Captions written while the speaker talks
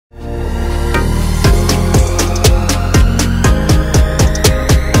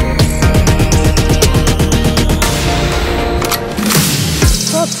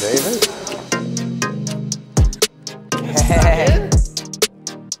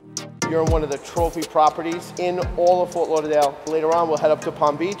you're in one of the trophy properties in all of Fort Lauderdale. Later on, we'll head up to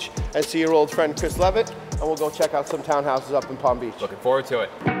Palm Beach and see your old friend Chris Levitt, and we'll go check out some townhouses up in Palm Beach. Looking forward to it.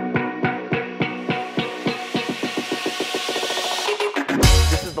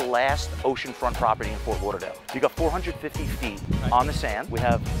 This is the last oceanfront property in Fort Lauderdale. You got 450 feet on the sand. We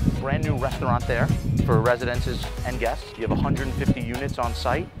have a brand new restaurant there for residences and guests. You have 150 units on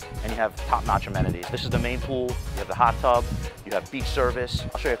site, and you have top-notch amenities. This is the main pool. You have the hot tub. You have beach service.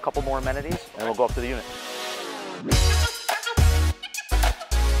 I'll show you a couple more amenities, and we'll go up to the unit.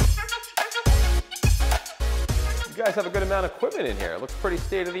 You guys have a good amount of equipment in here. It looks pretty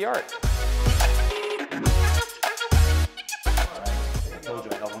state-of-the-art.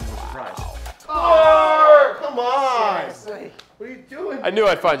 Oh, come on! Seriously. What are you doing? I knew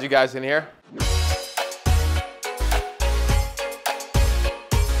I'd find you guys in here.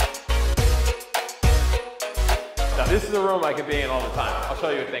 Now this is a room I could be in all the time. I'll show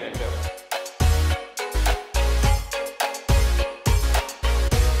you a thing or two.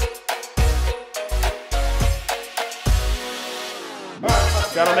 All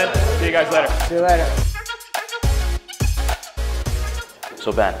right, gentlemen, see you guys later. See you later.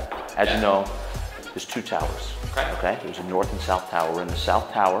 So Ben, as you know, there's two towers. Okay? There's a north and south tower. We're in the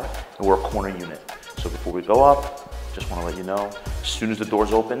south tower, and we're a corner unit. So before we go up, just want to let you know, as soon as the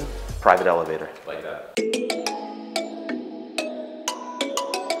doors open, private elevator. Like that.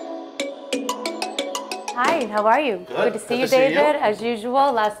 Hi, how are you? Good to see you, to see you. David, as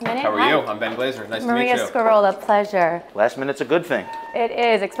usual, last minute. How are you? I'm Ben Glazer. Nice to meet you. Maria Scarola, pleasure. Last minute's a good thing. It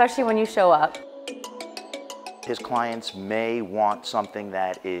is, especially when you show up. His clients may want something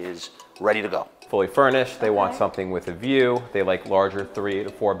that is ready to go. Fully furnished, they want something with a view. They like larger 3 to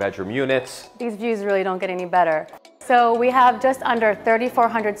 4 bedroom units. These views really don't get any better. So we have just under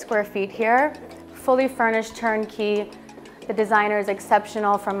 3,400 square feet here, fully furnished turnkey. The designer is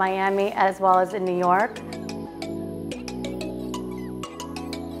exceptional from Miami as well as in New York.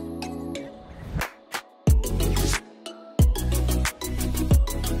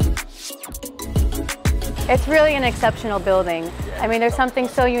 It's really an exceptional building. I mean, there's something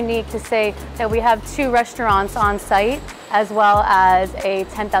so unique to say that we have 2 restaurants on site as well as a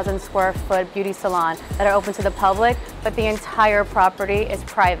 10,000 square foot beauty salon that are open to the public, but the entire property is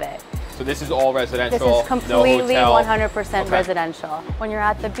private. So this is all residential, This is completely no hotel. 100% residential. When you're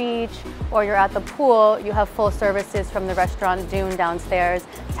at the beach or you're at the pool, you have full services from the restaurant Dune downstairs,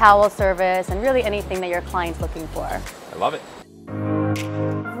 towel service, and really anything that your client's looking for. I love it.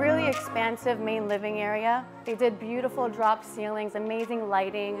 Really expansive main living area. They did beautiful drop ceilings, amazing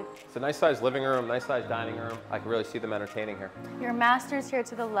lighting. It's a nice sized living room, nice sized dining room. I can really see them entertaining here. Your master's here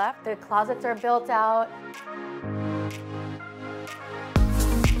to the left. The closets are built out.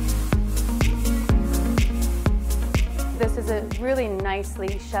 This is a really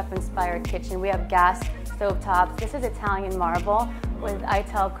nicely chef-inspired kitchen. We have gas stovetops. This is Italian marble with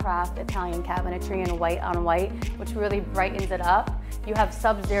ITEL Craft Italian cabinetry in white on white, which really brightens it up. You have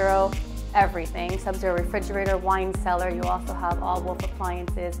Sub-Zero everything, Sub-Zero refrigerator, wine cellar. You also have all Wolf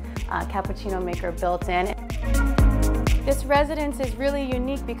appliances, cappuccino maker built in. This residence is really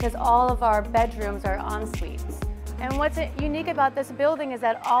unique because all of our bedrooms are en suites. And what's unique about this building is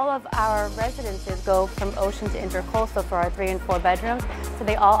that all of our residences go from ocean to intercoastal for our 3 and 4 bedrooms, so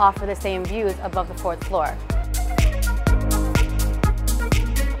they all offer the same views above the 4th floor.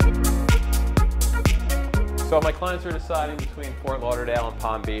 So my clients are deciding between Fort Lauderdale and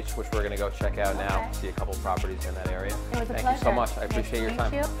Palm Beach, which we're going to go check out now, see a couple properties in that area. It was a Thank pleasure. you so much. I appreciate your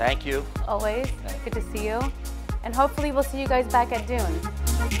time. You. Thank you. Always. Good to see you. And hopefully we'll see you guys back at Dune.